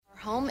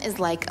Home is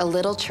Like a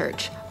Little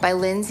Church by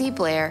Lindsay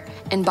Blair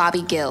and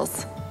Bobby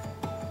Gills.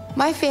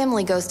 My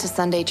family goes to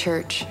Sunday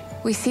church.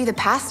 We see the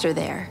pastor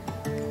there.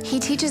 He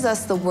teaches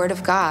us the Word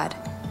of God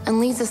and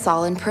leads us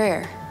all in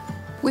prayer.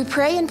 We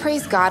pray and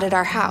praise God at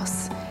our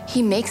house.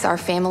 He makes our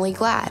family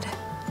glad.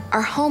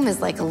 Our home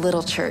is like a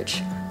little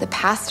church. The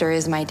pastor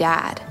is my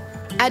dad.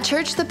 At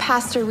church, the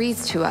pastor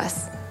reads to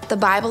us, the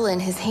Bible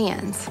in his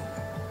hands.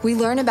 We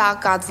learn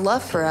about God's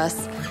love for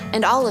us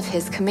and all of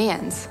his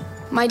commands.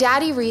 My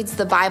daddy reads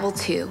the Bible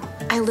too.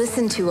 I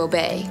listen to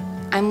obey.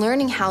 I'm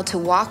learning how to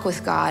walk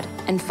with God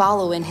and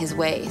follow in his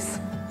ways.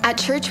 At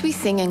church, we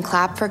sing and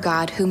clap for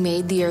God who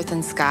made the earth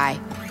and sky.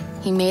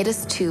 He made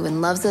us too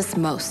and loves us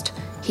most.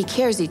 He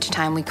cares each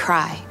time we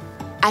cry.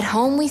 At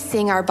home, we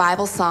sing our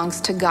Bible songs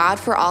to God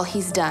for all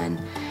he's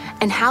done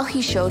and how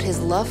he showed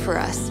his love for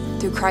us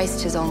through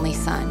Christ, his only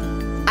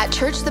son. At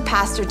church, the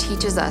pastor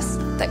teaches us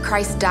that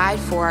Christ died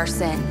for our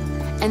sin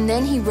and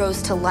then he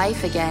rose to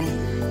life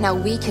again. Now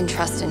we can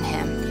trust in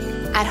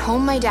him. At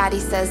home, my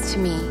daddy says to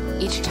me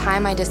each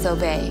time I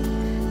disobey,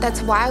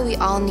 that's why we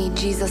all need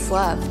Jesus'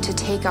 love to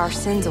take our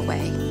sins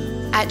away.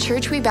 At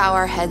church, we bow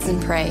our heads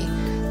and pray.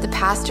 The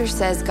pastor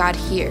says God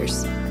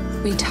hears.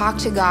 We talk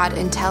to God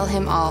and tell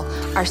him all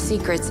our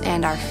secrets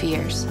and our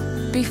fears.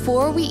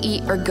 Before we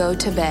eat or go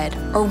to bed,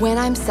 or when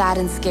I'm sad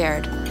and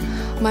scared,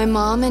 my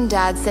mom and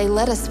dad say,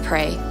 let us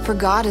pray, for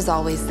God is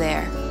always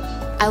there.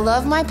 I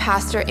love my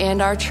pastor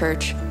and our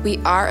church. We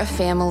are a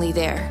family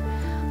there.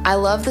 I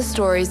love the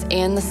stories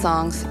and the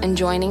songs and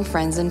joining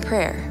friends in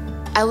prayer.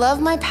 I love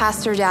my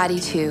pastor daddy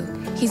too.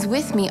 He's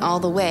with me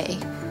all the way.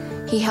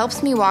 He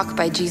helps me walk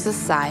by Jesus'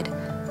 side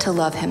to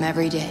love him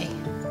every day.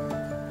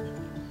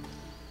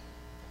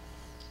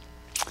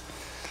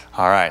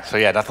 All right, so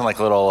yeah, nothing like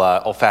a little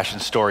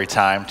old-fashioned story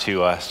time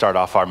to start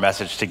off our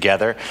message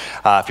together.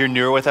 If you're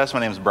newer with us, my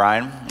name is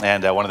Brian,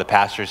 and one of the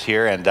pastors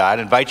here, and I'd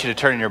invite you to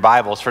turn in your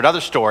Bibles for another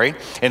story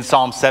in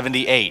Psalm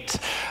 78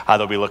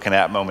 they'll be looking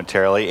at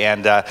momentarily.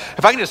 And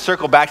if I can just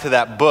circle back to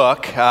that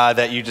book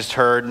that you just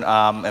heard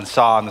and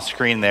saw on the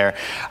screen there,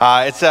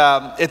 it's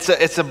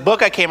a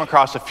book I came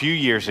across a few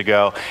years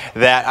ago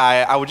that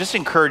I would just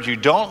encourage you,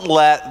 don't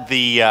let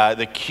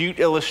the cute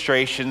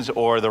illustrations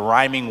or the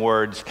rhyming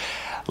words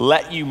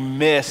let you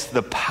miss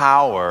the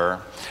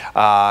power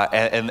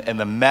and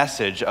the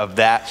message of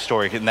that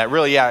story. And that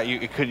really, yeah,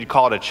 you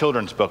call it a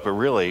children's book, but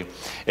really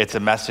it's a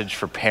message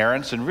for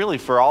parents and really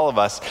for all of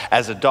us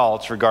as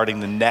adults regarding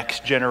the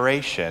next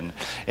generation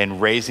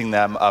and raising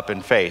them up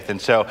in faith. And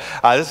so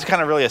this is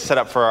kind of really a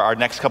setup for our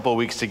next couple of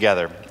weeks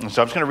together. And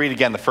so I'm just going to read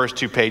again the first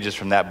 2 pages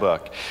from that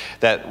book,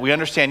 that we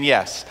understand,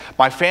 yes,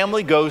 my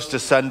family goes to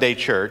Sunday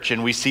church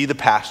and we see the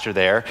pastor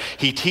there.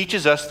 He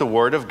teaches us the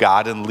Word of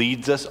God and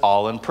leads us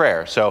all in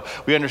prayer. So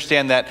we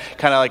understand that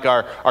kind of like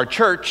our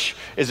church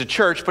is a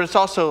church, but it's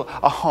also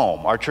a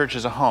home. Our church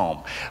is a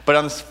home. But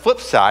on the flip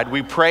side,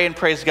 we pray and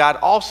praise God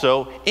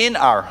also in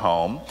our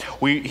home.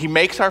 He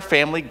makes our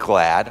family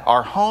glad.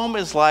 Our home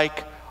is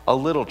like a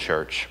little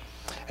church,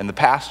 and the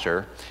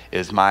pastor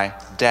is my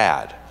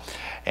dad.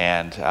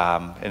 And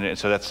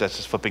so that's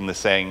just flipping the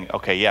saying,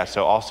 okay, yeah,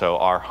 so also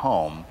our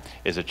home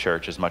is a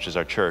church as much as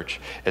our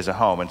church is a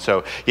home. And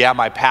so, yeah,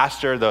 my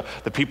pastor, the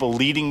people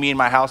leading me in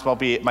my house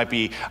might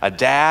be a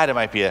dad, it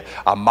might be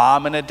a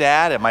mom and a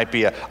dad, it might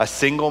be a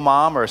single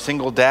mom or a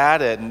single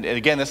dad. And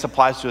again, this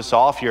applies to us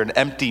all. If you're an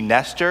empty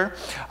nester,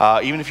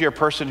 even if you're a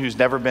person who's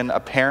never been a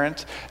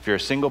parent, if you're a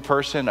single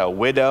person, a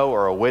widow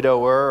or a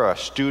widower, or a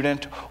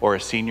student or a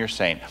senior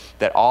saint,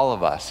 that all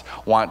of us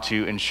want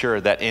to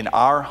ensure that in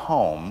our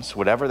homes,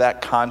 whatever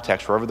that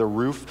context, wherever the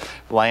roof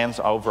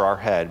lands over our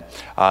head,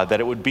 that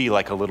it would be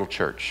like a little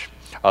church,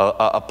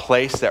 a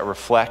place that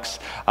reflects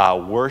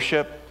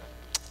worship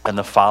and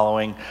the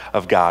following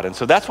of God. And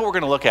so that's what we're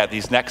going to look at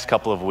these next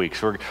couple of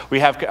weeks. We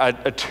have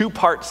a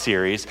 2-part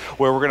series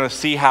where we're going to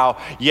see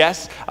how,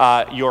 yes,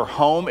 your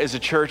home is a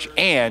church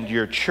and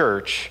your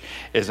church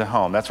is a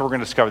home. That's where we're going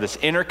to discover this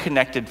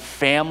interconnected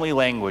family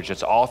language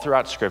that's all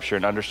throughout Scripture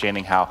and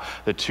understanding how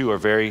the two are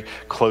very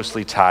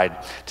closely tied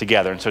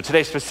together. And so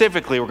today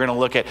specifically, we're going to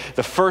look at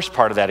the first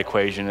part of that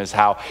equation, is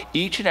how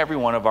each and every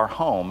one of our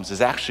homes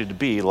is actually to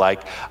be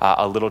like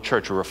a little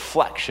church, a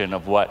reflection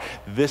of what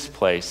this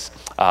place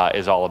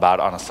is all about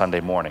on a Sunday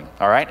morning.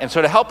 All right? And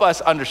so to help us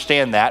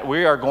understand that,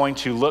 we are going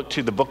to look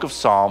to the book of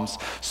Psalms,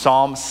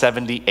 Psalm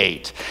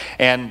 78.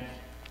 And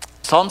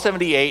Psalm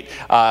 78,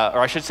 or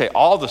I should say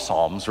all the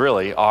Psalms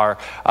really are,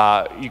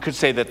 you could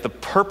say that the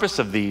purpose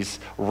of these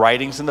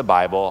writings in the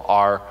Bible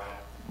are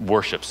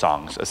worship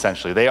songs,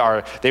 essentially.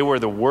 They were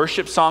the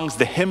worship songs,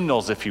 the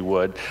hymnals, if you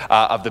would,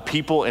 of the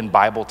people in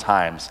Bible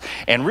times.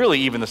 And really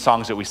even the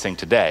songs that we sing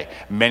today.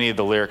 Many of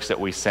the lyrics that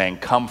we sang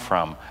come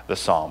from the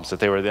Psalms, that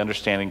they were the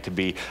understanding to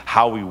be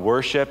how we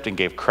worshiped and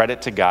gave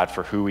credit to God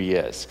for who he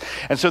is.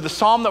 And so the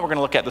Psalm that we're going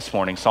to look at this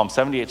morning, Psalm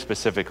 78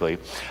 specifically,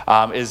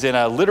 is in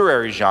a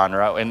literary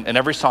genre, and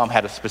every Psalm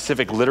had a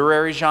specific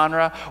literary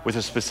genre with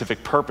a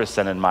specific purpose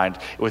then in mind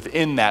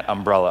within that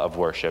umbrella of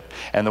worship.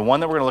 And the one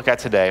that we're going to look at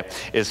today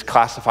is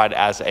classified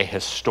as a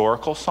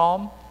historical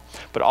psalm,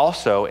 but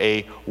also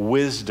a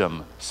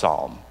wisdom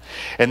psalm.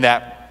 And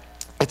that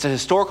it's a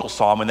historical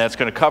psalm, and that's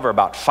going to cover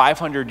about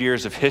 500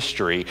 years of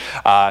history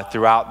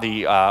throughout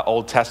the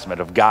Old Testament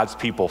of God's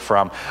people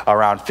from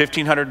around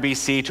 1500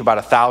 BC to about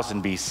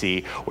 1000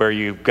 BC, where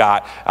you've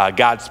got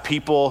God's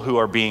people who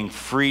are being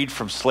freed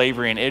from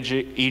slavery in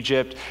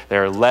Egypt.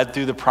 They're led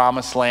through the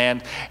promised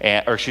land,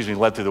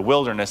 led through the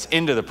wilderness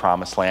into the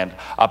promised land,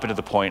 up into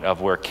the point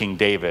of where King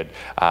David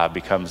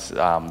becomes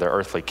their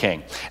earthly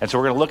king. And so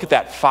we're going to look at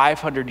that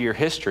 500-year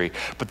history,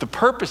 but the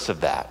purpose of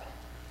that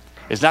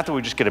is not that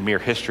we just get a mere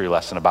history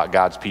lesson about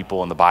God's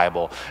people in the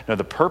Bible. No,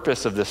 the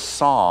purpose of this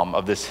psalm,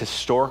 of this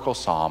historical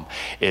psalm,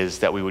 is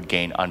that we would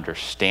gain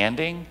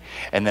understanding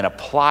and then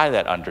apply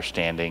that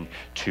understanding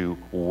to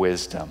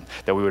wisdom.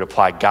 That we would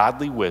apply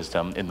godly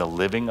wisdom in the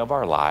living of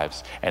our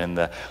lives and in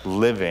the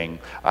living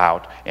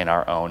out in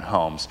our own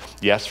homes.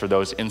 Yes, for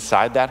those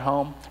inside that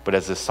home, but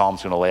as this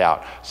psalm's going to lay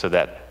out, so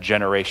that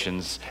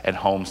generations and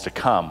homes to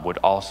come would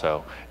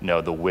also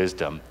know the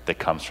wisdom that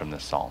comes from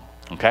this psalm.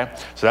 Okay,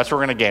 so that's what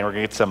we're going to gain. We're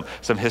going to get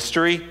some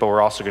history, but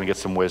we're also going to get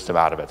some wisdom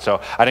out of it.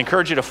 So I'd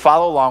encourage you to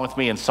follow along with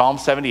me in Psalm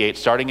 78,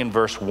 starting in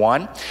verse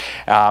 1.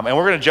 And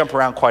we're going to jump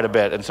around quite a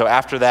bit. And so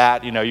after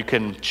that, you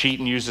can cheat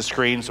and use the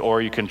screens,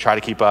 or you can try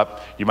to keep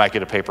up. You might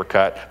get a paper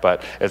cut,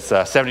 but it's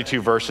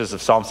 72 verses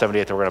of Psalm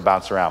 78 that we're going to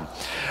bounce around.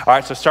 All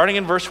right, so starting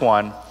in verse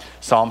 1,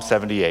 Psalm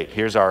 78.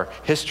 Here's our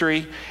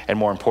history, and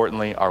more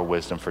importantly, our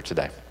wisdom for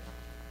today.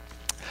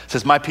 It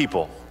says, "My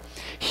people,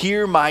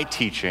 hear my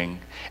teaching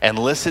and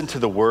listen to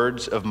the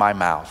words of my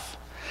mouth.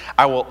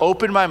 I will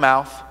open my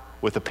mouth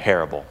with a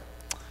parable."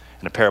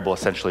 And a parable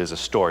essentially is a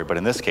story, but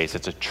in this case,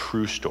 it's a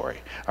true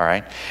story, all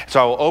right?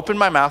 "So I will open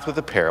my mouth with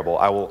a parable.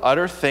 I will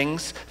utter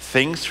things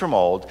from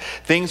old,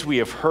 things we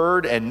have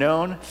heard and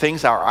known,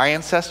 things our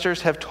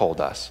ancestors have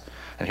told us."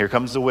 And here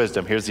comes the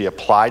wisdom. Here's the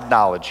applied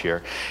knowledge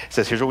here. It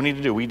says, here's what we need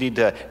to do. We need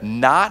to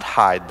not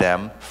hide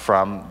them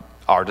from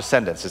our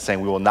descendants. It's saying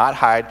we will not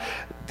hide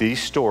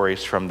these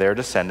stories from their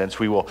descendants.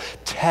 We will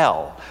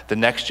tell the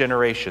next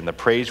generation the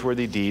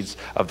praiseworthy deeds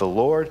of the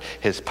Lord,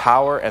 his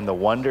power and the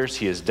wonders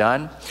he has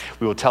done.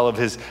 We will tell of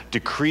his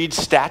decreed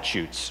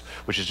statutes,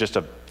 which is just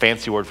a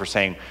fancy word for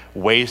saying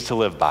ways to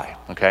live by,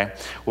 okay?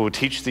 We will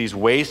teach these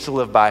ways to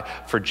live by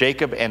for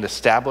Jacob and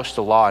establish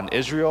the law in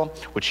Israel,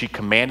 which he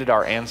commanded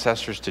our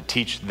ancestors to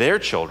teach their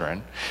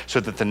children,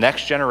 so that the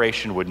next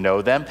generation would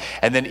know them,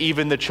 and then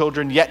even the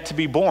children yet to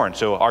be born,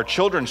 so our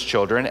children's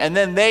children, and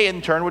then they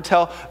in turn would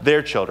tell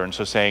their children.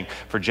 So saying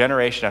for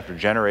generation after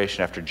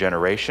generation after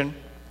generation,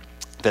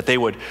 that they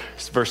would,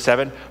 verse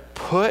 7,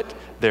 put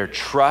their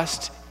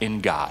trust in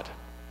God.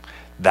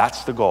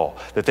 That's the goal,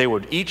 that they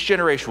would, each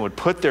generation would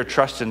put their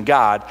trust in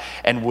God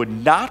and would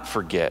not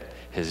forget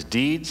his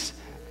deeds,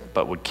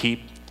 but would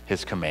keep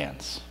his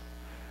commands.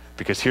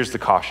 Because here's the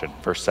caution,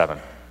 verse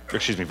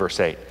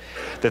 8,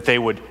 that they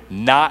would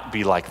not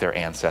be like their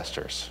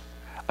ancestors,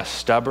 a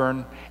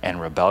stubborn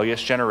and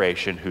rebellious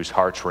generation whose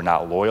hearts were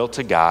not loyal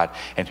to God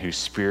and whose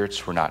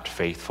spirits were not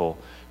faithful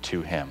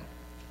to him.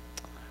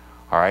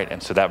 All right,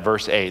 and so that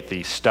verse 8,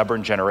 the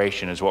stubborn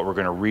generation, is what we're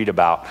going to read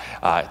about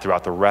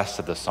throughout the rest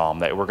of the psalm.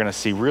 That we're going to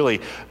see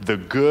really the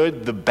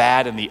good, the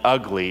bad, and the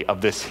ugly of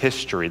this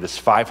history, this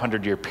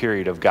 500-year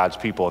period of God's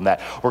people. And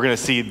that we're going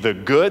to see the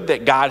good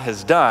that God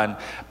has done,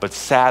 but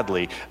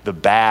sadly, the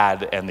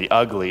bad and the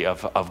ugly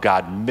of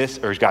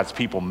God's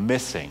people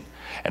missing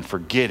and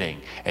forgetting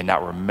and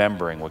not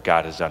remembering what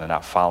God has done and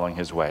not following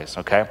his ways,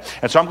 okay?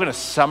 And so I'm going to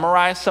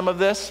summarize some of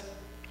this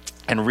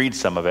and read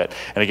some of it.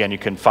 And again, you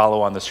can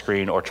follow on the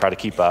screen or try to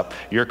keep up,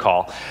 your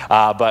call.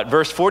 But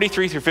verse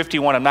 43 through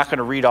 51, I'm not going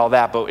to read all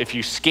that, but if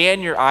you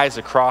scan your eyes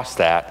across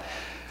that,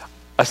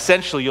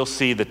 essentially you'll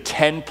see the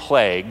 10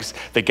 plagues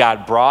that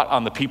God brought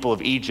on the people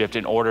of Egypt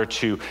in order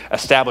to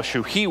establish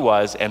who he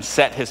was and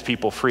set his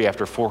people free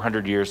after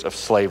 400 years of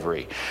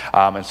slavery.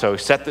 And so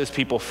set those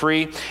people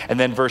free. And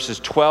then verses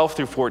 12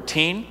 through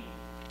 14,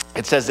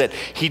 it says that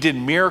he did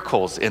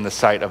miracles in the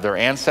sight of their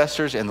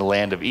ancestors in the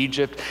land of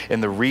Egypt, in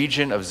the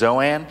region of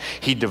Zoan.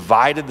 He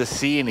divided the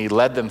sea and he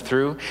led them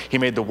through. He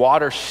made the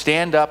water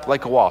stand up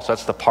like a wall. So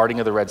that's the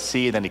parting of the Red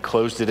Sea. Then he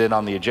closed it in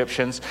on the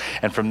Egyptians.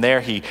 And from there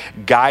he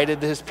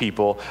guided his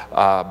people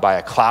by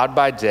a cloud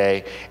by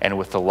day and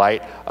with the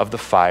light of the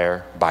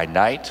fire by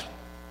night.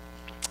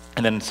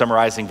 And then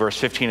summarizing verse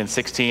 15 and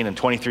 16 and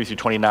 23 through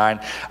 29,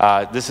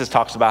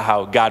 talks about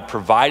how God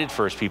provided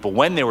for his people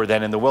when they were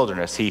then in the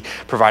wilderness. He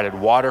provided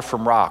water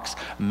from rocks,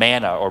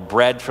 manna or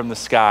bread from the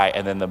sky,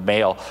 and then the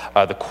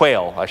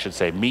quail,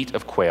 meat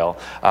of quail,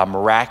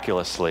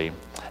 miraculously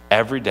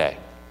every day,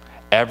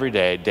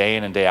 day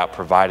in and day out,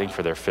 providing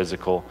for their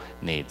physical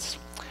needs.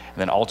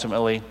 And then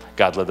ultimately,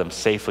 God led them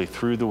safely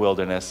through the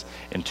wilderness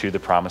into the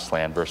promised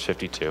land, verse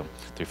 52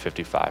 through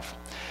 55. He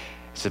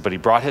said, but he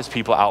brought his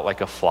people out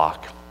like a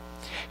flock.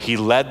 He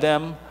led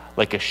them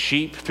like a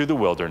sheep through the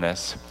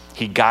wilderness.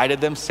 He guided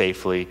them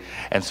safely,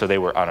 and so they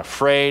were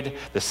unafraid.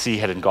 The sea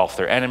had engulfed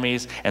their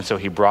enemies, and so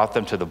he brought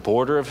them to the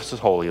border of his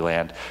holy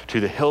land, to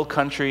the hill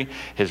country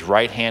his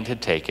right hand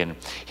had taken.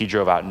 He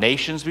drove out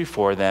nations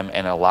before them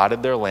and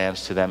allotted their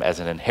lands to them as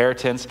an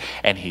inheritance,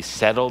 and he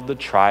settled the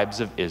tribes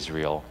of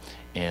Israel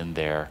in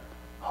their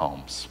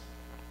homes.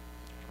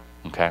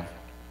 Okay?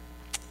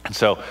 And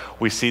so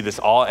we see this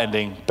all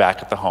ending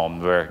back at the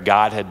home where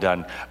God had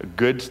done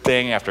good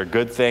thing after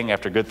good thing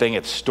after good thing.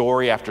 It's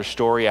story after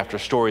story after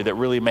story that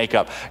really make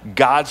up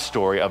God's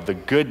story of the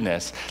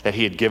goodness that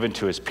he had given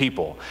to his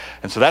people.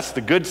 And so that's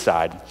the good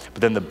side.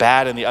 But then the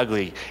bad and the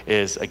ugly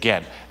is,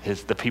 again,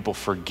 the people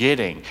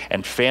forgetting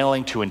and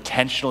failing to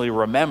intentionally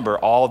remember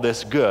all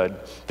this good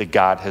that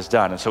God has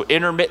done. And so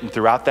intermittent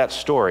throughout that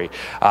story,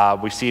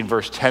 we see in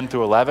verse 10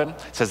 through 11,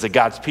 it says that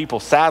God's people,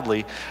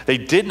 sadly, they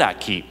did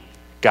not keep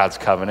God's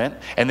covenant,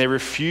 and they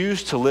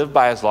refused to live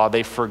by his law.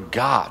 They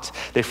forgot.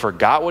 They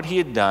forgot what he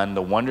had done,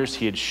 the wonders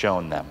he had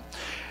shown them.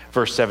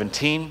 Verse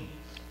 17,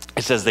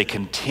 it says they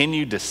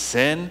continued to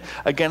sin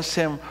against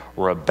him,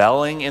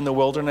 rebelling in the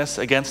wilderness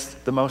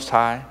against the Most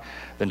High.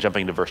 Then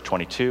jumping to verse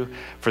 22,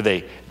 for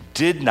they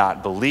did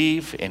not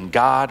believe in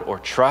God or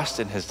trust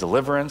in his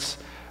deliverance.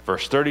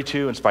 Verse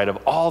 32, in spite of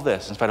all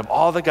this, in spite of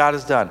all that God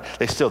has done,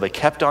 they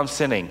kept on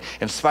sinning.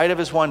 In spite of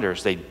his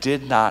wonders, they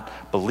did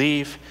not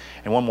believe.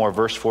 And one more,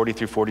 verse 40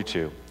 through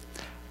 42.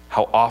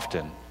 How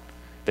often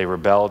they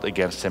rebelled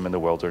against him in the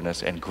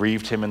wilderness and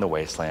grieved him in the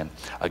wasteland.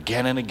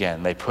 Again and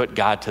again, they put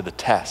God to the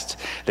test.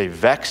 They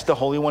vexed the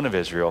Holy One of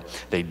Israel.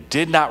 They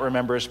did not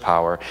remember his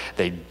power.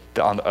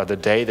 On the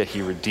day that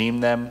he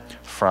redeemed them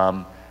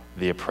from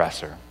the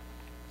oppressor.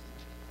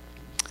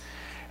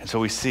 And so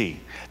we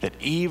see that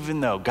even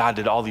though God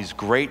did all these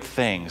great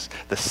things,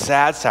 the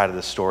sad side of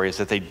the story is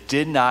that they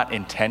did not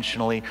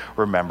intentionally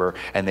remember,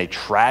 and they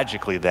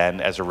tragically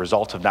then, as a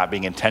result of not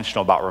being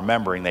intentional about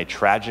remembering, they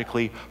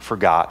tragically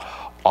forgot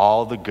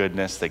all the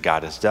goodness that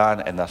God has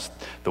done. And thus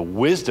the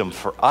wisdom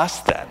for us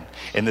then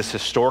in this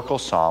historical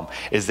psalm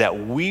is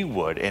that we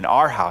would, in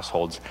our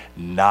households,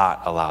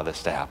 not allow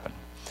this to happen.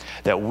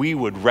 That we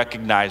would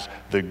recognize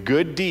the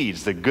good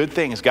deeds, the good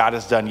things God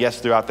has done,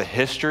 yes, throughout the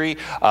history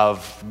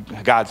of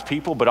God's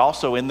people, but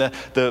also in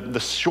the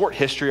short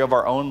history of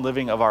our own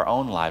living of our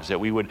own lives, that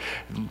we would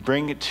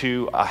bring it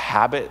to a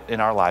habit in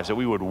our lives, that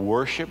we would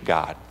worship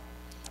God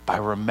by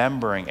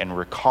remembering and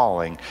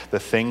recalling the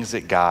things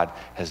that God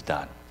has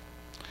done.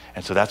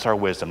 And so that's our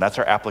wisdom, that's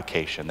our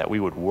application, that we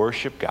would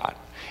worship God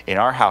in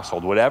our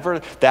household, whatever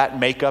that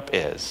makeup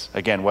is.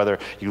 Again, whether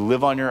you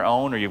live on your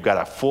own or you've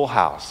got a full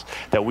house,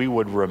 that we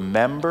would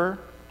remember,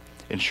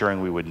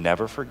 ensuring we would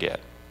never forget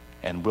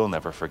and will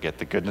never forget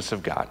the goodness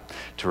of God,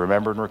 to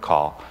remember and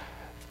recall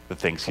the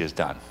things he has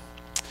done.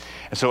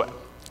 And so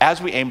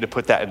as we aim to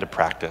put that into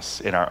practice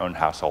in our own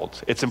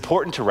households, it's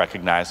important to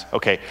recognize,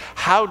 okay,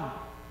 how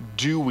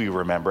do we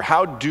remember?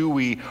 How do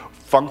we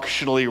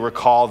functionally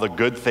recall the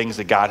good things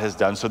that God has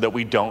done so that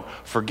we don't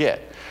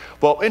forget?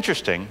 Well,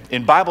 interesting,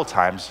 in Bible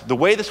times, the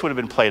way this would have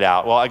been played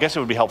out, well, I guess it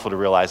would be helpful to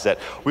realize that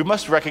we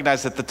must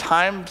recognize that the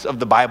times of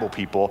the Bible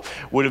people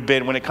would have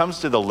been, when it comes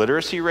to the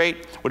literacy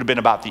rate, would have been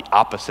about the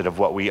opposite of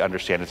what we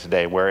understand it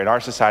today, where in our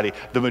society,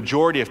 the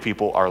majority of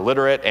people are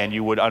literate, and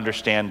you would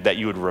understand that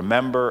you would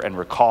remember and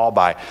recall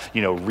by,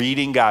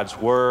 reading God's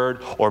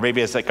word, or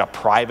maybe it's like a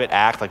private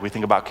act, like we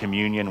think about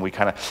communion, we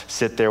kind of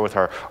sit there with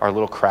our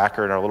little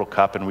cracker and our little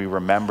cup, and we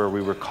remember,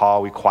 we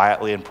recall, we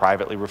quietly and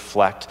privately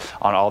reflect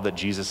on all that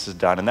Jesus has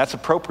done, and that's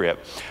appropriate.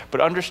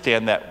 But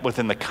understand that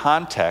within the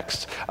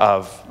context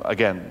of,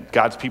 again,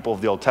 God's people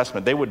of the Old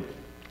Testament, they would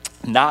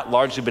not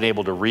largely been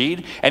able to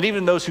read, and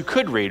even those who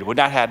could read would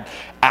not have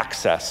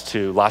access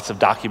to lots of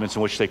documents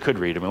in which they could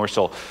read. I mean, we're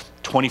still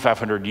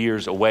 2,500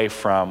 years away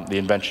from the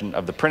invention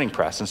of the printing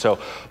press. And so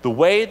the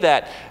way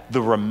that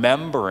the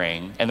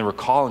remembering and the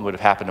recalling would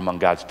have happened among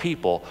God's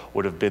people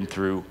would have been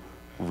through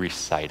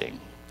reciting.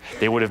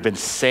 They would have been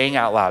saying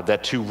out loud.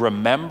 That to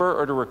remember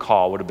or to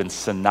recall would have been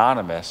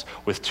synonymous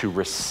with to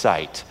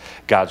recite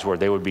God's word.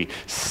 They would be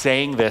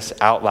saying this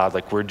out loud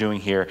like we're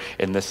doing here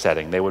in this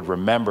setting. They would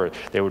remember,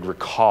 they would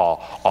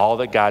recall all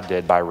that God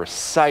did by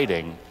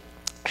reciting,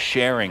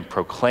 sharing,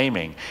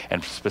 proclaiming,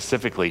 and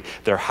specifically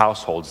their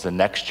households, the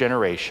next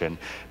generation.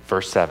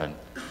 Verse 7,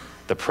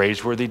 the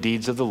praiseworthy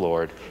deeds of the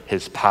Lord,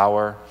 his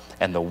power,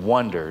 and the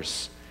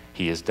wonders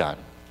he has done.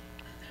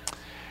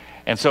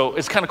 And so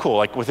it's kind of cool,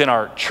 like within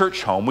our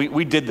church home,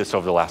 we did this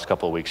over the last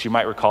couple of weeks. You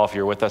might recall if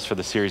you're with us for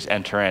the series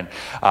Enter In,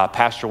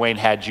 Pastor Wayne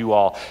had you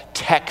all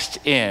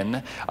text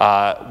in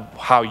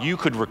how you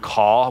could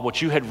recall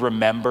what you had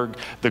remembered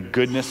the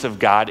goodness of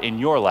God in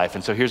your life.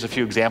 And so here's a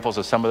few examples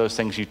of some of those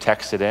things you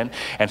texted in.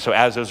 And so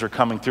as those were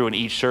coming through in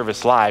each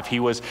service live,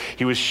 he was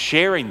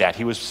sharing that.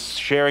 He was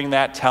sharing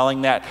that,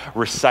 telling that,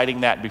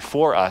 reciting that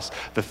before us,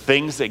 the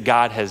things that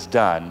God has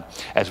done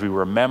as we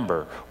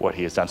remember what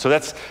he has done. So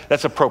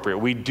that's appropriate.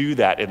 We do do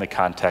that in the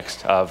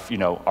context of,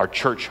 our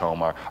church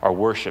home, our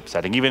worship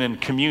setting. Even in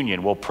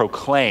communion, we'll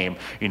proclaim,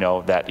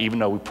 that even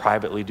though we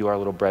privately do our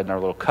little bread and our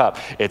little cup,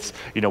 it's,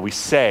 we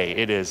say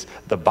it is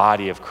the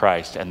body of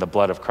Christ and the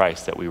blood of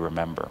Christ that we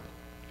remember.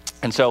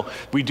 And so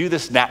we do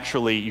this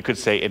naturally, you could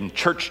say, in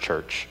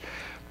church.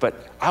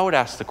 But I would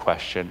ask the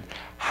question,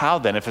 how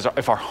then,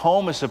 if our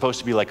home is supposed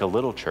to be like a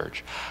little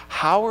church,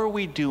 how are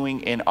we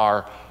doing in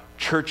our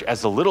church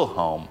as a little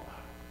home,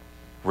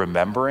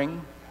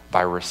 remembering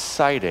by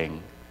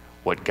reciting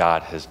what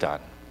God has done?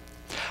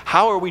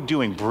 How are we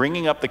doing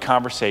bringing up the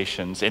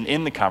conversations and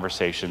in the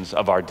conversations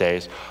of our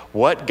days,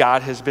 what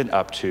God has been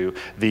up to,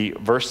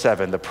 verse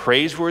 7, the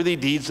praiseworthy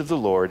deeds of the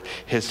Lord,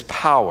 his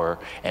power,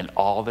 and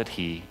all that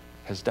he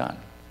has done.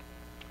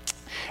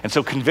 And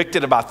so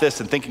convicted about this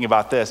and thinking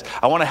about this,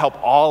 I want to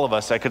help all of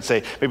us, I could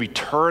say, maybe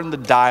turn the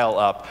dial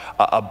up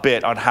a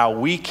bit on how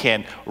we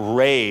can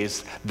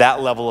raise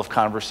that level of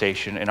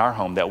conversation in our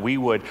home, that we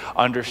would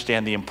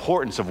understand the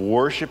importance of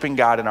worshiping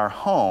God in our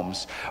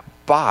homes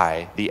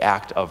by the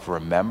act of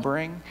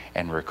remembering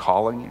and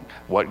recalling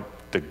what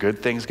the good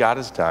things God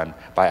has done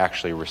by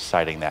actually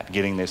reciting that,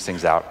 getting these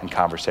things out in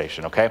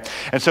conversation, okay?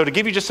 And so to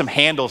give you just some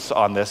handles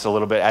on this a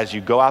little bit as you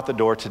go out the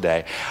door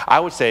today, I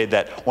would say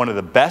that one of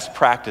the best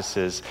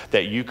practices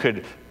that you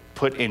could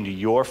put into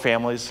your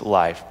family's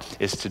life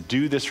is to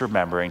do this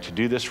remembering, to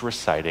do this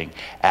reciting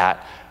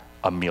at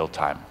a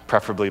mealtime,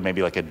 preferably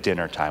maybe like a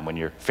dinner time when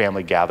your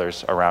family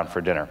gathers around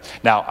for dinner.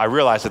 Now, I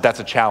realize that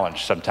that's a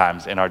challenge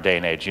sometimes in our day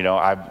and age.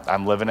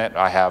 I'm living it.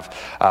 I have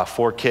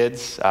 4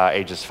 kids,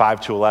 ages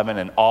 5 to 11,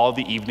 and all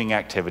the evening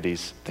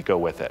activities that go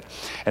with it.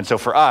 And so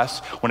for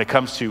us, when it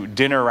comes to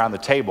dinner around the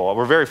table,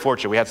 we're very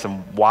fortunate. We had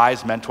some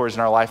wise mentors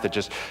in our life that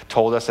just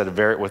told us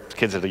with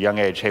kids at a young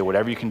age, hey,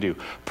 whatever you can do,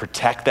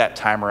 protect that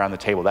time around the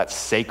table, that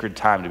sacred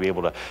time to be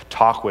able to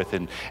talk with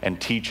and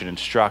teach and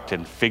instruct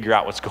and figure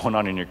out what's going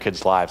on in your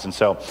kids' lives. And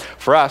so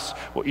for us,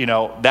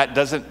 that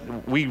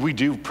doesn't, we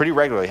do pretty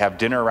regularly have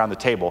dinner around the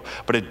table,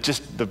 but it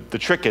just, the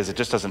trick is it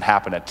just doesn't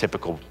happen at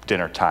typical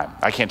dinner time.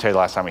 I can't tell you the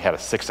last time we had a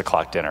 6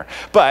 o'clock dinner,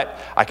 but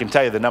I can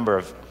tell you the number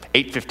of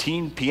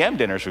 8:15 p.m.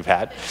 dinners we've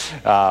had.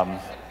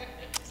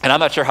 And I'm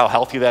not sure how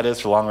healthy that is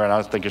for long run. I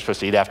don't think you're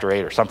supposed to eat after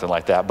 8 or something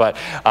like that. But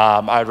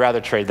I'd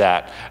rather trade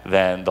that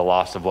than the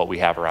loss of what we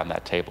have around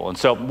that table. And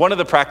so one of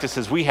the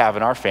practices we have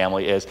in our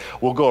family is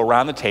we'll go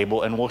around the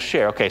table and we'll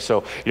share. Okay,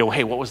 so,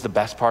 hey, what was the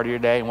best part of your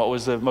day? And what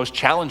was the most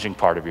challenging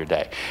part of your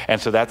day? And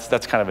so that's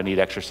kind of a neat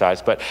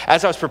exercise. But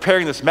as I was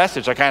preparing this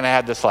message, I kind of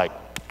had this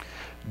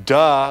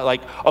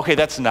okay,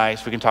 that's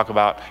nice. We can talk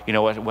about,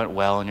 what went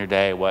well in your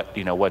day, what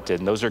did.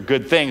 And those are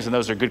good things and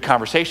those are good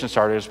conversation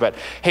starters. But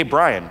hey,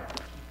 Brian,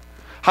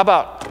 how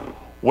about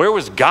where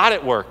was God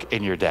at work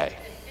in your day?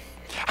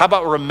 How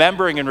about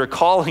remembering and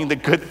recalling the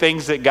good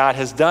things that God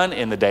has done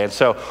in the day? And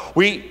so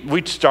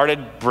we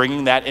started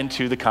bringing that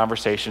into the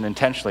conversation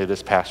intentionally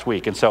this past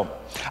week. And so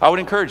I would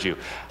encourage you,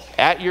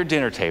 at your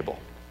dinner table,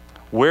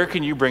 where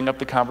can you bring up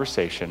the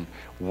conversation?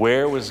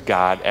 Where was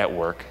God at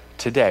work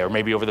today, or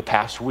maybe over the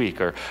past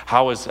week, or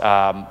how is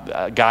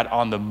God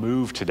on the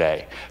move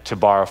today, to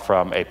borrow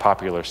from a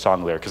popular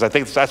song lyric? Because I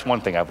think that's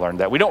one thing I've learned,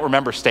 that we don't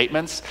remember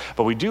statements,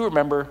 but we do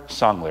remember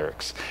song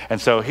lyrics.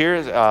 And so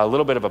here's a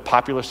little bit of a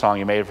popular song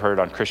you may have heard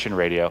on Christian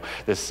radio.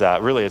 This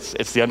really,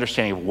 it's the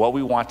understanding of what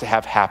we want to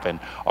have happen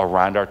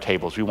around our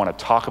tables. We want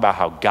to talk about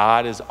how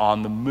God is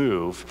on the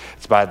move.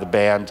 It's by the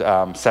band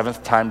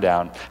Seventh Time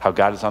Down, how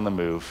God is on the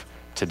move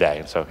today.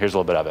 And so here's a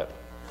little bit of it.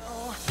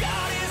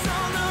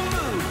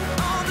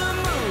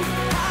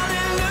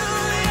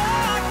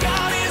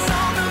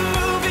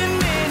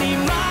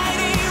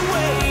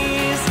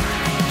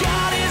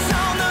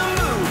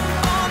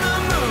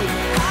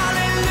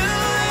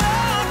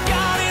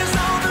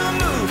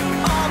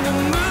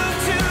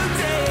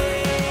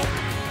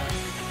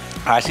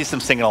 I see some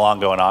singing along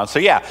going on. So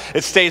yeah,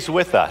 it stays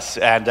with us.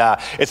 And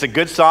it's a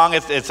good song.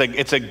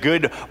 It's a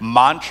good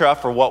mantra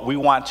for what we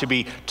want to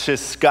be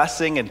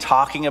discussing and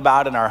talking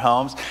about in our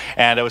homes.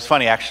 And it was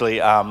funny, actually,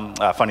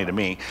 funny to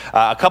me.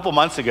 A couple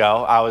months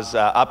ago, I was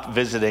up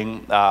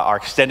visiting our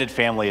extended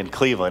family in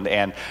Cleveland.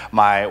 And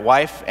my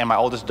wife and my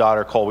oldest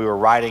daughter, Cole, we were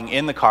riding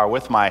in the car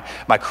with my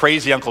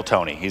crazy Uncle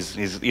Tony.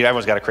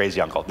 Everyone's got a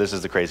crazy uncle. This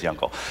is the crazy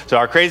uncle. So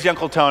our crazy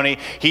Uncle Tony,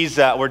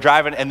 we're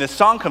driving, and this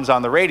song comes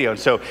on the radio. And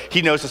so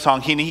he knows the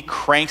song. He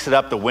cranks it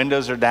up. The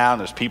windows are down.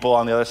 There's people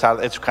on the other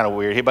side. It's kind of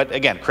weird. But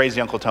again, crazy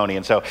Uncle Tony.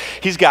 And so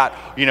he's got,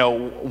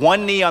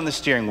 one knee on the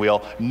steering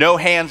wheel, no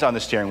hands on the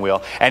steering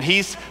wheel, and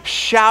he's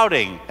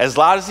shouting as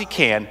loud as he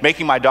can,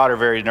 making my daughter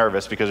very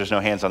nervous because there's no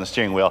hands on the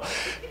steering wheel.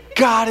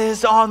 God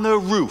is on the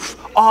roof,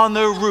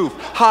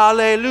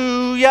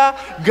 hallelujah.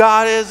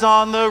 God is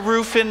on the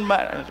roof. And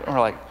we're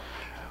like,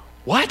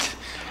 what?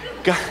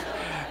 God.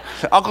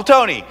 Uncle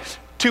Tony,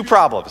 2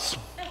 problems.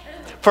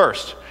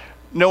 First,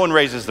 no one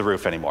raises the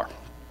roof anymore.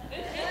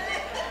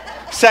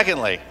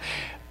 Secondly,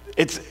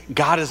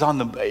 God is on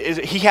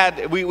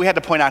the, we had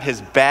to point out his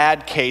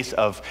bad case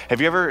of, have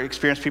you ever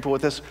experienced people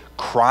with this?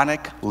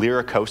 Chronic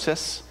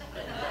lyricosis.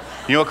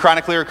 You know what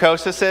chronic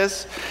lyricosis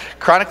is?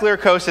 Chronic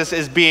lyricosis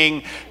is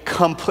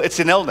it's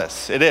an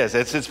illness. It is.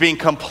 It's being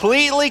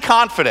completely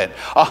confident,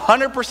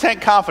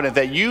 100% confident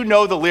that you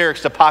know the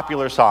lyrics to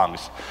popular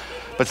songs.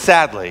 But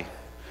sadly,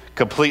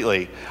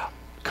 completely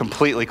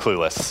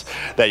clueless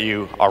that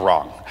you are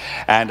wrong.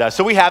 And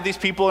so we have these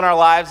people in our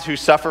lives who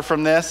suffer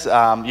from this.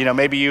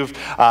 Maybe you've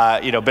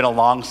been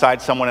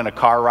alongside someone in a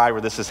car ride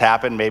where this has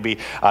happened. Maybe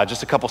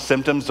just a couple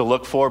symptoms to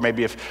look for.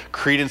 Maybe if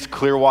Creedence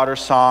Clearwater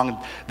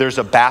song, "There's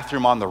a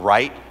Bathroom on the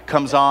Right"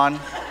 comes on,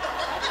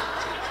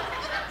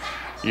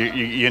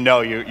 you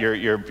know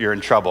you're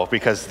in trouble,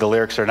 because the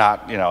lyrics are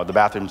not, the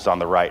bathroom's on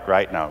the right,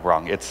 right? No,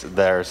 wrong. It's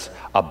 "There's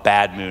a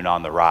bad moon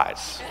on the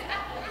rise."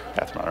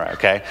 That's not right,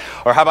 okay?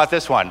 Or how about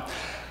this one?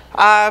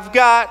 "I've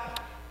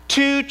got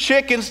 2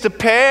 chickens to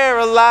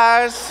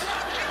paralyze.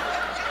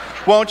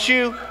 Won't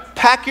you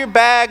pack your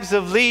bags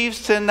of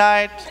leaves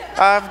tonight?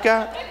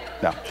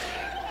 No.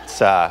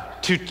 It's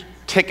 2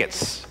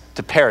 tickets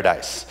to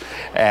paradise.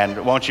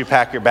 And won't you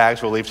pack your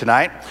bags, we'll leave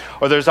tonight.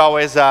 Or there's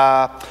always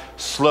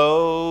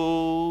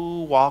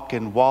 "Slow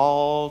walking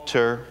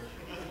Walter,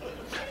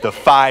 the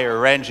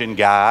fire engine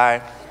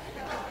guy."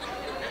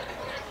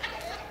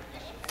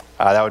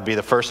 That would be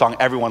the first song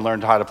everyone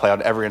learned how to play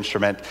on every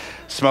instrument.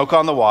 "Smoke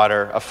on the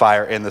Water, a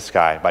Fire in the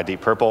Sky" by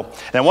Deep Purple.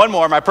 And then one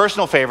more, my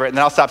personal favorite, and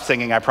then I'll stop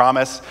singing, I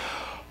promise.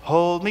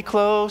 "Hold Me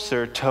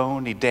Closer,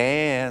 Tony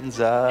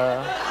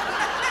Danza."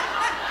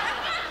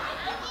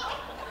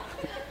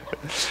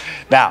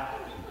 Now,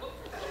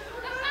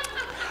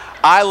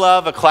 I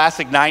love a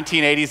classic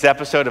 1980s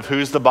episode of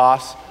Who's the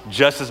Boss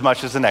just as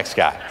much as the next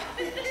guy.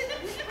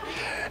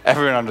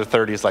 Everyone under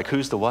 30 is like,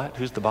 who's the what?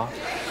 Who's the boss?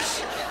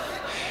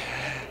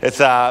 It's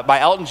by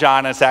Elton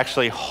John, and it's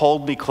actually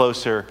 "Hold Me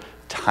Closer,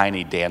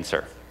 Tiny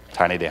Dancer."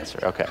 Tiny Dancer,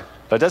 okay.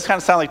 But it does kind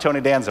of sound like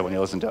Tony Danza when you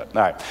listen to it.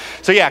 All right.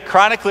 So yeah,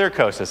 chronic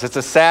lyricosis. It's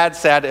a sad,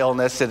 sad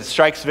illness. It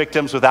strikes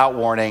victims without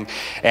warning,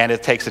 and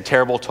it takes a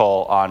terrible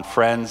toll on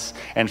friends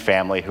and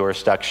family who are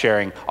stuck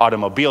sharing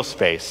automobile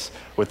space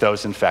with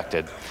those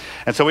infected.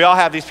 And so we all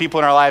have these people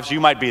in our lives.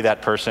 You might be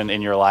that person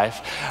in your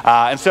life.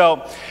 And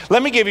so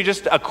let me give you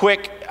just a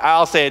quick,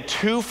 I'll say a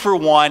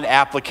 2-for-1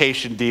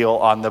 application deal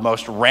on the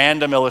most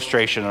random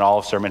illustration in all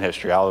of sermon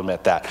history. I'll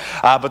admit that.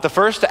 But the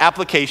first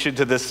application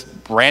to this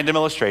random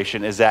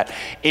illustration is that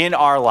in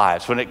our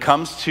lives, when it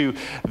comes to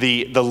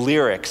the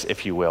lyrics,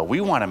 if you will,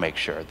 we want to make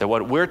sure that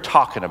what we're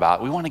talking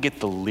about, we want to get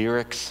the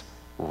lyrics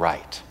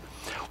right.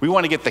 We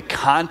want to get the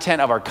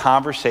content of our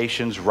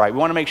conversations right. We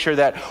want to make sure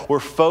that we're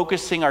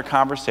focusing our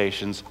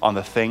conversations on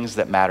the things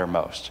that matter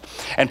most.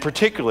 And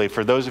particularly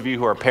for those of you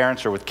who are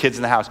parents or with kids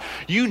in the house,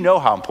 you know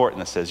how important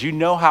this is. You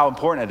know how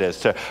important it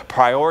is to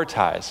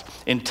prioritize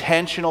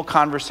intentional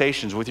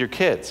conversations with your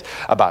kids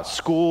about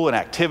school and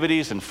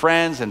activities and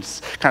friends, and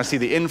kind of see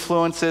the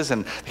influences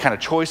and the kind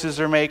of choices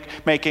they're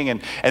making.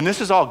 And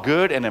this is all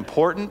good and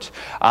important,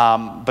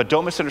 but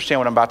don't misunderstand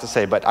what I'm about to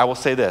say. But I will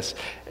say this.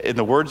 In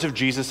the words of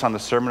Jesus on the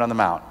Sermon on the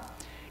Mount,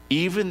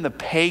 even the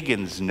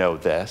pagans know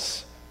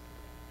this,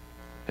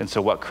 and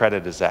so what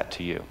credit is that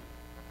to you?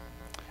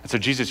 And so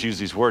Jesus used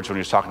these words when he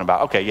was talking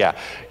about, okay, yeah,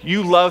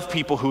 you love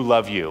people who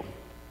love you.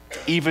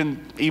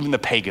 Even the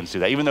pagans do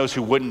that. Even those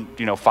who wouldn't,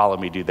 follow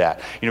me do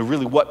that.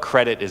 Really, what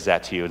credit is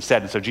that to you?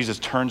 Instead, and so Jesus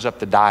turns up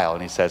the dial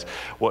and he says,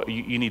 well,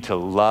 you need to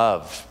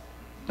love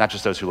not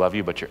just those who love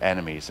you, but your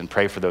enemies, and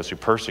pray for those who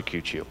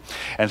persecute you.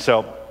 And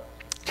so,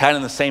 kind of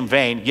in the same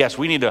vein, yes,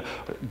 we need to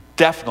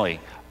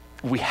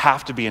we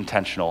have to be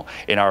intentional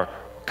in our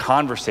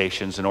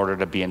conversations in order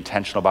to be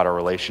intentional about our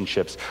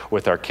relationships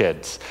with our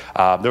kids.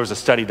 There was a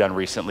study done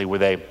recently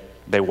where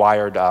they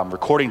wired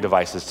recording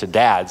devices to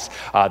dads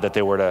that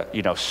they were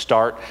to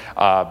start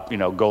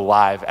go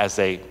live as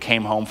they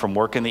came home from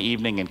work in the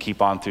evening and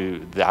keep on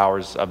through the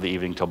hours of the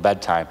evening till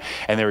bedtime.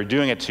 And they were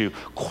doing it to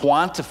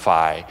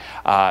quantify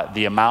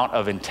the amount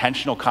of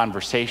intentional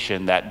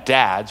conversation that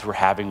dads were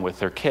having with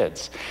their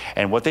kids.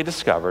 And what they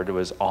discovered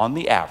was, on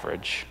the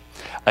average,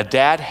 a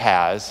dad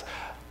has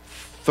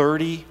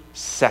 30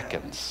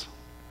 seconds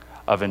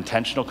of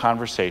intentional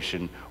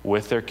conversation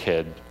with their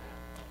kid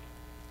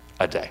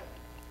a day.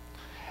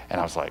 And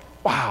I was like,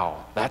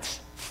 wow, that's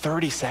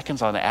 30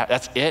 seconds on the app.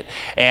 That's it.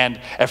 And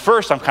at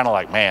first I'm kind of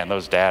like, man,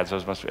 those dads,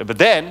 those must be. But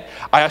then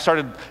I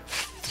started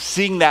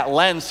seeing that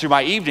lens through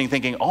my evening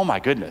thinking, oh my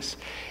goodness,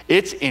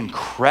 it's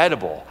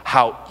incredible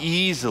how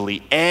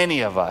easily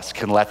any of us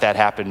can let that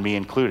happen, me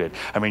included.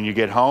 I mean, you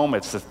get home,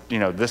 it's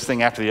this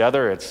thing after the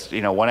other, it's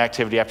one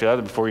activity after the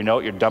other. Before you know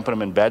it, you're dumping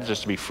them in bed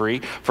just to be free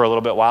for a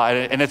little bit while,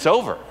 and it's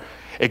over.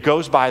 It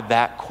goes by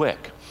that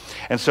quick.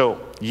 And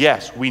so,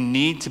 yes, we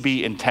need to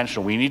be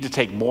intentional. We need to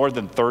take more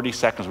than 30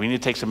 seconds. We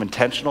need to take some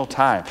intentional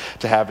time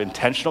to have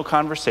intentional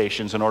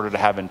conversations in order to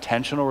have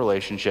intentional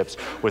relationships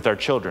with our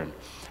children.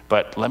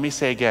 But let me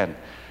say again,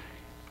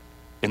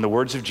 in the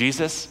words of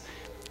Jesus,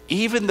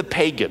 even the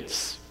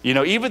pagans,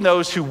 even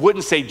those who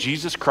wouldn't say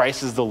Jesus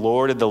Christ is the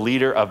Lord and the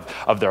leader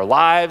of their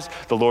lives,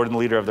 the Lord and the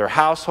leader of their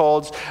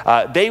households,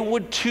 they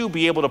would too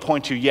be able to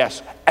point to,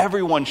 yes,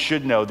 everyone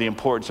should know the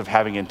importance of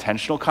having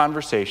intentional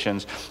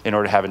conversations in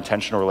order to have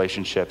intentional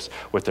relationships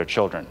with their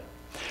children.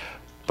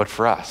 But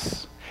for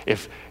us,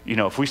 if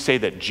we say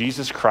that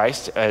Jesus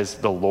Christ as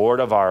the Lord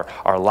of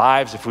our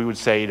lives, if we would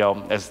say,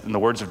 as in the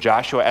words of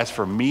Joshua, as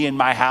for me and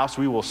my house,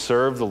 we will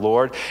serve the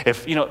Lord.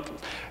 If,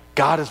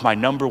 God is my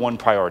number one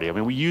priority. I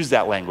mean, we use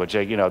that language,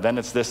 then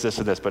it's this,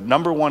 and this, but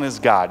number one is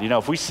God.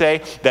 If we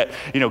say that,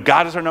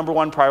 God is our number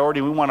one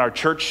priority, we want our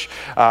church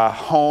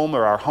home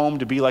or our home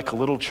to be like a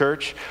little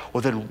church,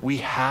 well, then we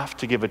have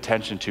to give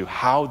attention to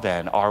how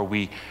then are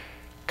we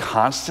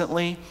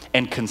constantly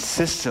and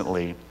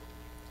consistently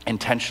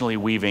intentionally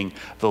weaving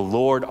the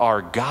Lord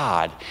our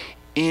God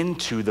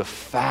into the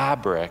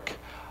fabric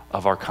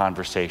of our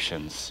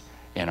conversations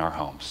in our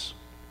homes.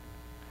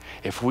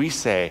 If we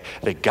say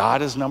that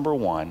God is number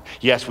one,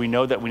 yes, we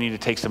know that we need to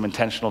take some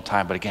intentional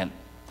time, but again,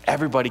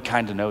 everybody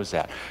kind of knows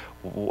that.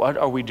 What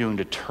are we doing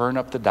to turn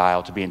up the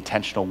dial, to be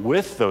intentional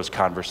with those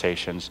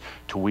conversations,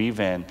 to weave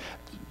in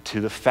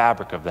to the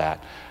fabric of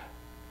that,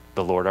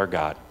 the Lord our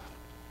God,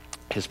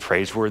 his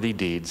praiseworthy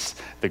deeds,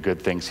 the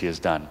good things he has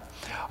done?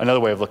 Another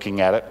way of looking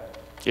at it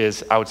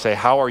is, I would say,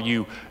 how are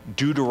you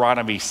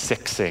Deuteronomy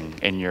 6ing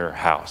in your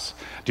house?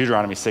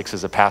 Deuteronomy 6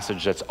 is a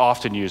passage that's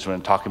often used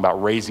when talking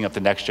about raising up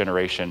the next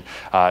generation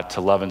to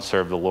love and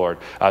serve the Lord.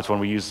 It's one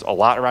we use a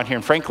lot around here.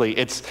 And frankly,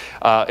 it's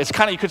kind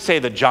of, you could say,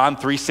 the John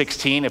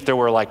 3:16. If there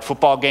were like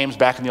football games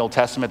back in the Old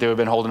Testament, they would have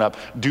been holding up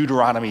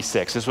Deuteronomy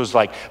 6. This was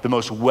like the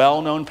most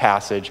well-known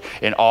passage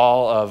in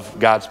all of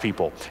God's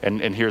people.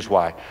 And here's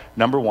why.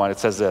 Number one, it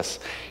says this: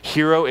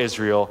 "Hear, O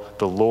Israel,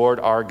 the Lord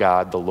our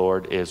God, the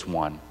Lord is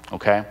one."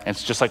 Okay? And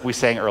it's just like we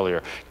sang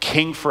earlier,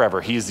 King forever.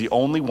 He is the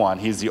only one.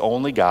 He is the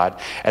only God.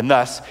 And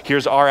thus,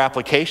 here's our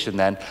application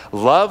then.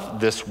 Love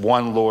this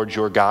one Lord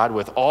your God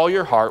with all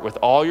your heart, with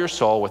all your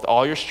soul, with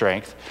all your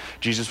strength.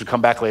 Jesus would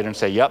come back later and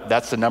say, yep,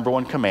 that's the number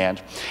one command.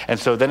 And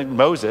so then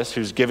Moses,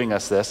 who's giving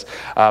us this,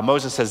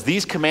 Moses says,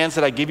 these commands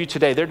that I give you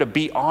today, they're to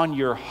be on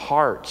your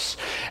hearts.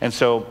 And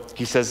so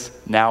he says,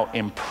 now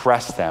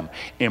impress them,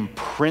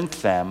 imprint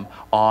them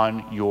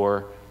on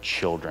your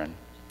children.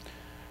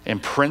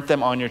 Imprint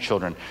them on your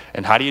children.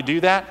 And how do you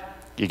do that?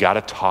 You got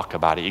to talk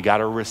about it. You got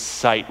to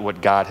recite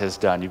what God has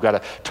done. You've got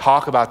to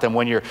talk about them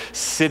when you're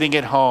sitting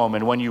at home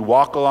and when you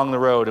walk along the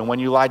road and when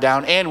you lie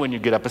down and when you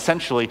get up.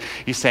 Essentially,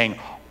 he's saying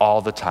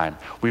all the time.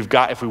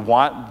 If we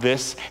want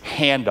this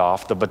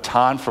handoff, the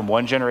baton from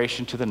one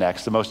generation to the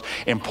next, the most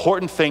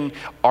important thing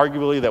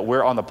arguably that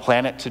we're on the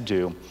planet to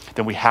do,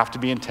 then we have to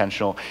be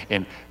intentional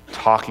in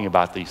talking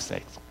about these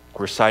things,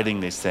 reciting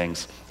these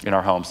things in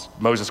our homes.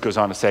 Moses goes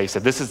on to say, he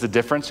said, this is the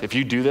difference, if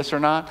you do this or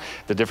not,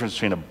 the difference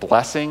between a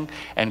blessing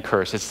and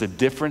curse. It's the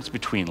difference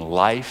between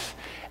life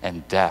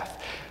and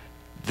death.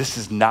 This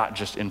is not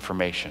just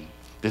information.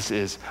 This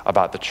is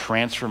about the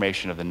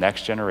transformation of the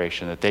next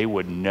generation, that they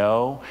would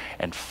know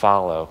and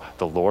follow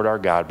the Lord our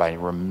God by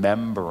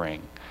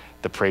remembering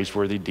the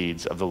praiseworthy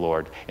deeds of the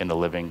Lord in the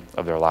living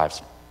of their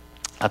lives.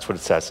 That's what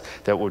it says,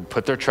 that would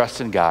put their trust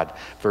in God.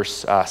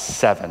 Verse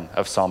 7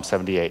 of Psalm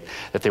 78,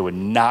 that they would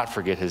not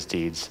forget his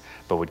deeds,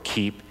 but would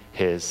keep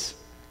his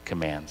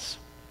commands.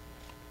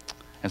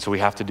 And so we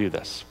have to do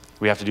this.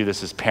 We have to do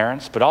this as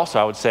parents, but also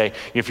I would say,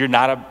 if you're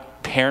not a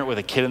parent with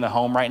a kid in the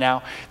home right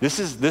now, this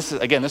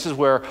is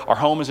where our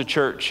home is a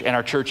church and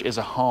our church is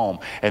a home,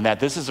 and that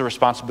this is a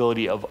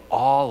responsibility of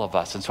all of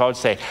us. And so I would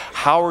say,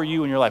 how are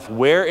you in your life?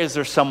 Where is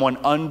there someone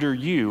under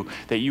you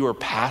that you are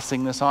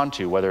passing this on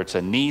to, whether it's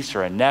a niece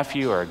or a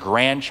nephew or a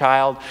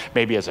grandchild,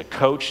 maybe as a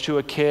coach to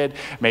a kid,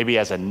 maybe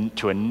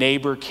to a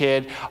neighbor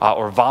kid,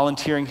 or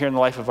volunteering here in the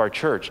life of our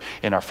church,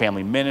 in our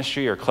family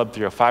ministry or Club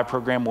 305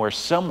 program, where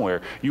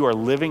somewhere you are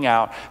living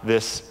out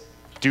this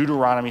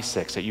Deuteronomy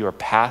 6, that you are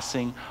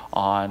passing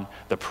on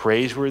the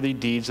praiseworthy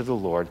deeds of the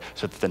Lord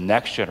so that the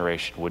next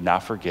generation would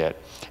not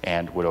forget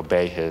and would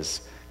obey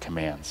his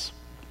commands.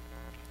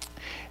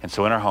 And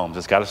so in our homes,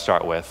 it's got to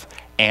start with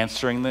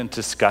answering and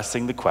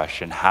discussing the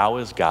question, how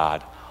is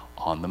God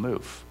on the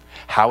move?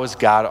 How is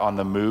God on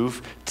the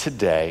move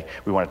today?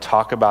 We want to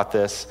talk about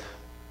this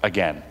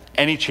again.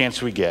 Any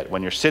chance we get,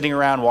 when you're sitting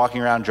around,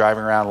 walking around,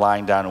 driving around,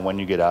 lying down, and when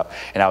you get up.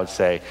 And I would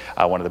say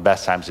one of the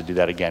best times to do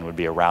that again would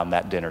be around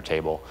that dinner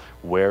table.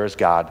 Where has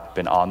God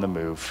been on the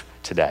move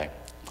today?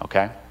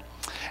 Okay?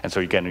 And so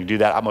again, we do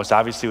that most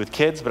obviously with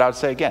kids, but I would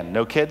say again,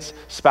 no kids,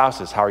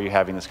 spouses, how are you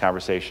having this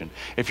conversation?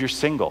 If you're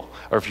single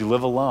or if you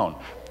live alone,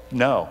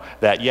 know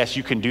that yes,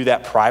 you can do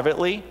that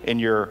privately in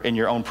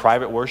your own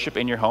private worship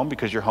in your home,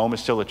 because your home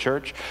is still a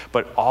church,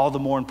 but all the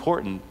more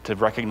important to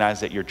recognize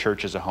that your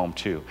church is a home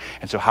too.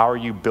 And so how are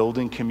you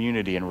building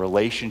community and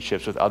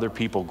relationships with other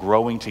people,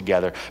 growing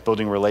together,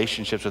 building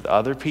relationships with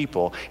other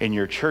people in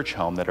your church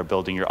home that are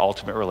building your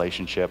ultimate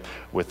relationship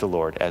with the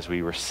Lord, as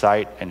we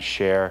recite and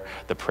share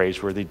the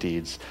praiseworthy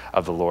deeds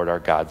of the Lord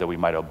our God, that we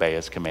might obey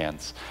his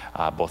commands,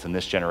 both in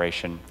this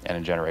generation and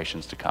in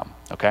generations to come.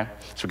 Okay?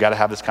 So we got to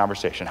have this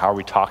conversation. How are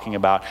we talking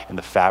about in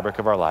the fabric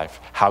of our life,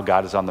 how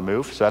God is on the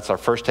move? So that's our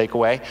first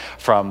takeaway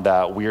from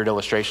the weird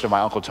illustration of my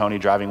Uncle Tony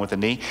driving with a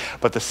knee.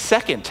 But the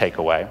second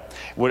takeaway,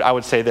 I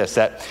would say this,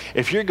 that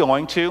if you're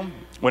going to,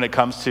 when it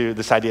comes to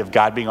this idea of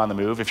God being on the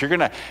move, if you're going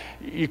to,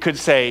 you could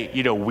say,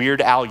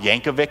 Weird Al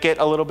Yankovic it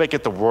a little bit,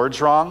 get the words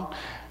wrong,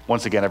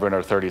 once again, everyone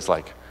under 30 is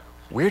like,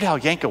 Weird Al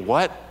Yankovic,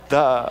 what the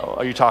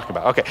are you talking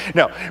about? Okay,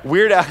 no,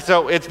 Weird Al,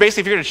 so it's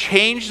basically if you're gonna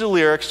change the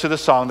lyrics to the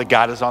song that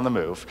God is on the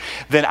move,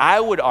 then I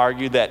would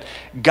argue that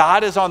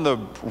God is on the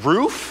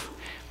roof,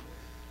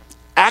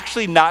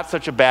 actually not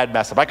such a bad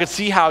mess up. I could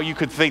see how you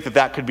could think that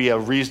that could be a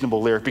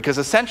reasonable lyric, because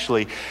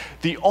essentially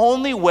the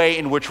only way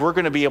in which we're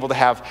going to be able to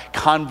have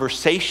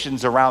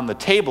conversations around the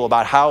table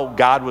about how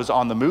God was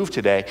on the move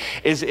today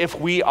is if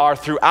we are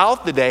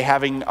throughout the day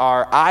having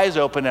our eyes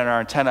open and our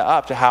antenna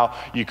up to how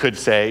you could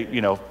say,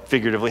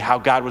 figuratively, how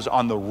God was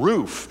on the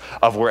roof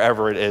of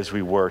wherever it is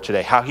we were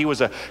today, how he was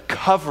a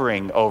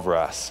covering over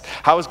us.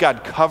 How is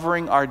God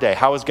covering our day?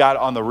 How is God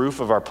on the roof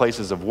of our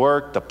places of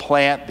work, the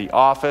plant, the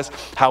office?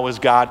 How is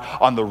God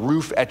on the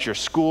roof at your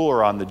school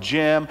or on the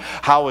gym?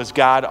 How is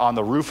God on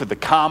the roof of the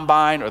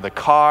combine or the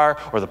car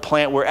or the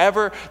plant,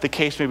 wherever the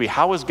case may be?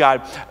 How is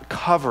God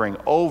covering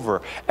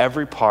over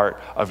every part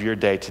of your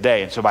day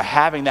today? And so by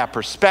having that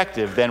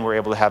perspective, then we're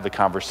able to have the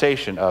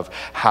conversation of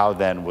how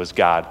then was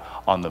God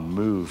on the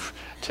move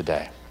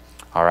today.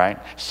 All right?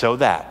 So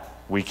that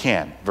we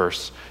can,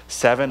 verse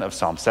 7 of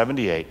Psalm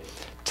 78,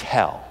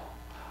 tell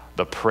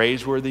the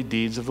praiseworthy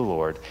deeds of the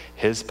Lord,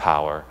 his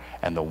power,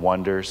 and the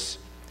wonders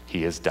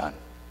he has done.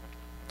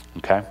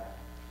 Okay?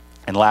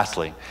 And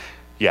lastly,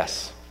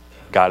 yes,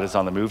 God is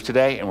on the move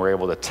today, and we're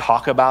able to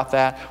talk about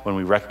that when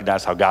we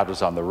recognize how God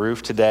was on the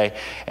roof today.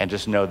 And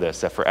just know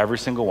this, that for every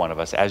single one of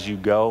us, as you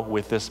go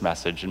with this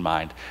message in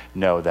mind,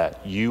 know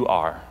that you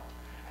are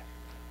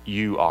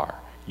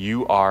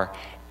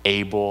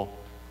able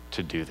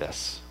to do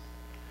this.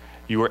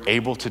 You are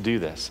able to do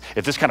this.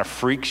 If this kind of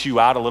freaks you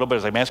out a little bit,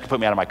 it's like, man, this could put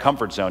me out of my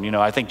comfort zone.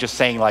 I think just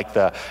saying like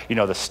the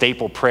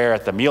staple prayer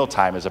at the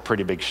mealtime is a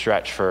pretty big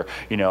stretch for,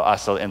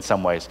 us in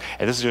some ways.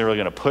 And this is really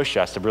going to push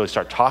us to really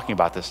start talking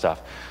about this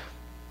stuff.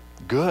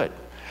 Good.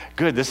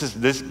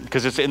 This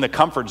because it's in the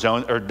comfort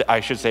zone, or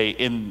I should say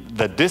in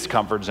the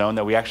discomfort zone,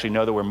 that we actually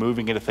know that we're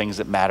moving into things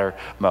that matter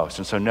most.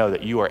 And so know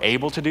that you are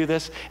able to do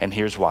this, and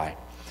here's why.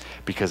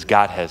 Because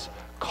God has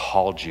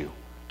called you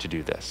to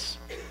do this.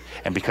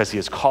 And because he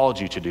has called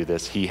you to do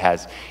this, he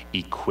has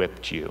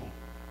equipped you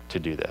to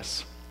do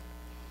this.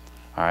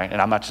 All right,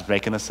 and I'm not just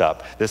making this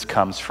up. This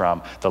comes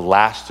from the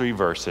last 3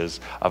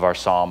 verses of our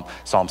Psalm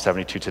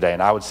 72 today.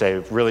 And I would say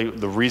really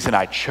the reason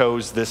I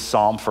chose this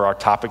psalm for our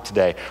topic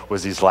today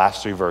was these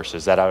last 3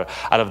 verses. That out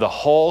of the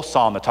whole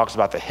psalm that talks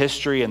about the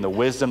history and the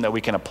wisdom that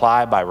we can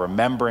apply by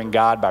remembering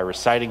God, by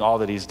reciting all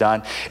that he's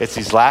done, it's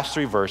these last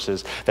 3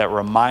 verses that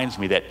reminds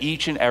me that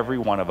each and every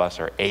one of us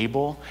are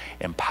able,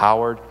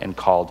 empowered, and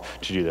called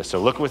to do this.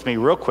 So look with me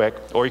real quick,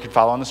 or you can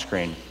follow on the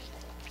screen.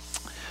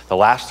 The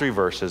last 3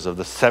 verses of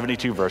the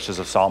 72 verses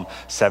of Psalm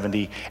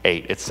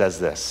 78, it says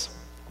this,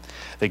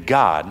 that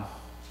God,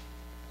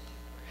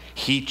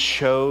 he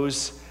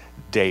chose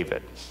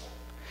David.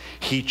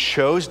 He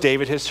chose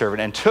David, his servant,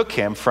 and took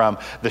him from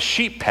the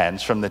sheep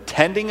pens, from the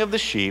tending of the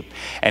sheep,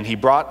 and he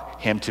brought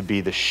him to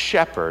be the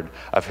shepherd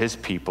of his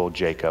people,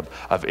 Jacob,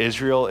 of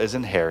Israel his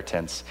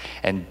inheritance.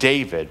 And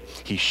David,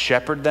 he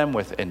shepherded them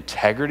with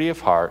integrity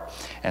of heart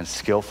and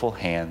skillful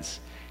hands,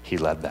 he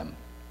led them.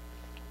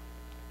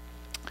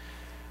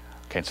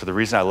 Okay, and so the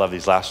reason I love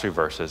these last 3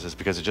 verses is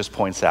because it just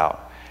points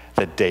out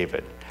that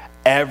David,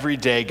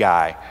 everyday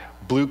guy,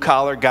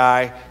 blue-collar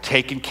guy,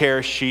 taking care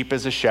of sheep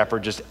as a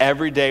shepherd, just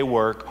everyday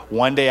work,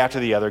 one day after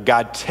the other,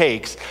 God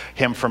takes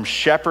him from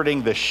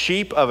shepherding the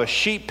sheep of a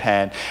sheep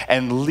pen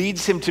and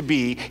leads him to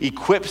be,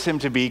 equips him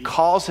to be,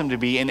 calls him to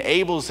be,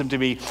 enables him to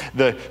be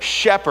the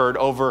shepherd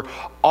over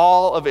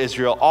all of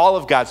Israel, all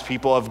of God's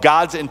people, of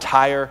God's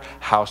entire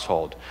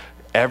household.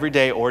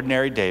 Everyday,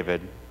 ordinary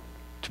David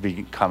to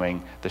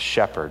becoming the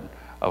shepherd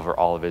over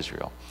all of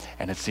Israel.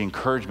 And it's the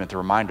encouragement, the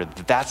reminder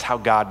that that's how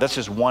God, that's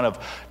just one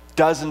of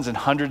dozens and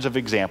hundreds of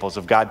examples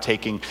of God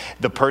taking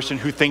the person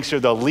who thinks they're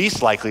the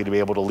least likely to be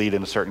able to lead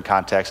in a certain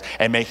context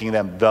and making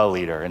them the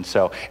leader. And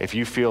so if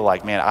you feel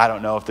like, man, I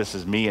don't know if this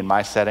is me in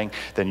my setting,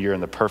 then you're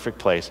in the perfect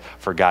place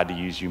for God to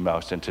use you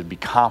most, and to be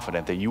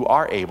confident that you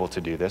are able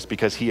to do this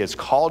because he has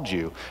called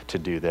you to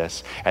do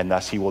this, and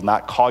thus he will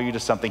not call you to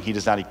something he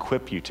does not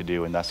equip you to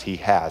do, and thus he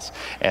has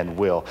and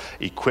will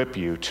equip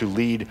you to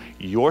lead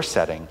your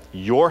setting,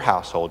 your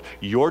household,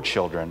 your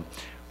children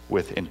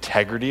with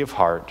integrity of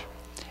heart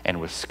and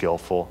with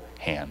skillful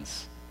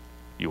hands.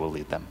 You will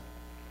lead them.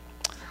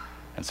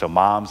 And so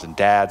moms and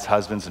dads,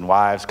 husbands and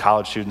wives,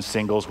 college students,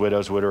 singles,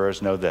 widows, widowers,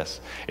 know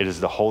this. It is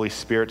the Holy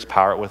Spirit's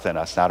power within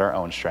us, not our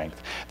own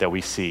strength, that we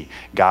see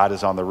God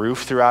is on the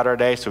roof throughout our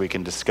day, so we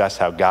can discuss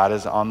how God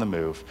is on the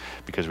move,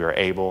 because we are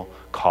able,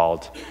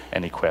 called,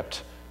 and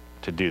equipped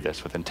to do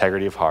this with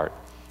integrity of heart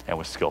and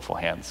with skillful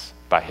hands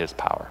by his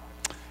power.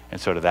 And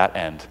so to that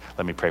end,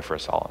 let me pray for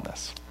us all in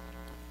this.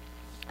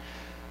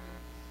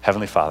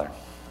 Heavenly Father,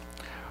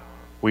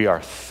 we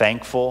are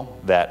thankful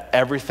that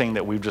everything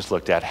that we've just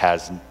looked at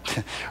has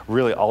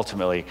really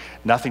ultimately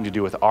nothing to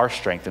do with our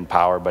strength and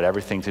power, but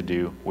everything to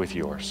do with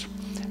yours.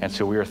 And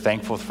so we are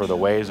thankful for the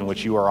ways in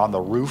which you are on the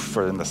roof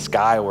or in the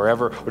sky,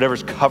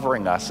 whatever's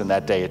covering us in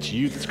that day. It's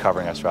you that's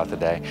covering us throughout the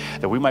day,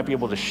 that we might be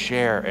able to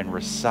share and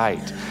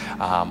recite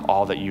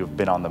all that you've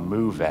been on the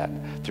move at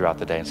throughout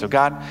the day. And so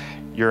God,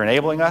 you're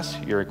enabling us,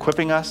 you're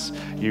equipping us,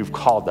 you've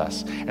called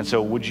us. And so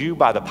would you,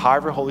 by the power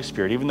of your Holy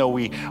Spirit, even though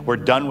we're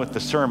done with the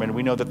sermon,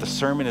 we know that the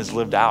sermon is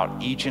lived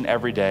out each and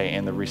every day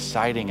in the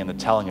reciting and the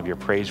telling of your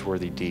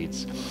praiseworthy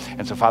deeds.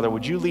 And so, Father,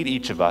 would you lead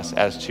each of us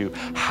as to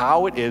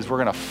how it is we're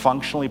going to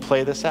functionally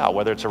play this out,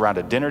 whether it's around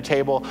a dinner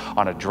table,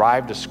 on a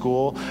drive to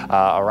school,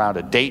 around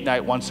a date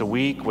night once a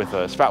week with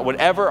a spouse,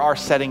 whatever our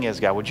setting is,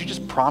 God, would you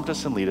just prompt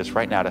us and lead us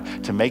right now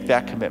to make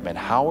that commitment?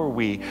 How are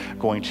we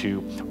going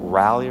to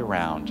rally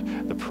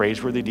around the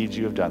praiseworthy deeds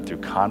you have done through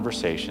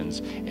conversations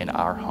in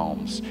our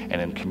homes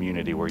and in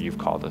community where you've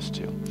called us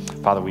to?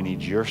 Father, we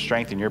need your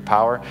strength and your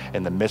power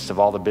in the midst of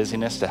all the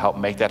busyness to help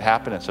make that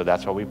happen. And so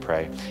that's why we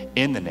pray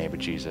in the name of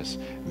Jesus.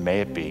 May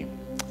it be.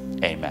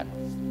 Amen.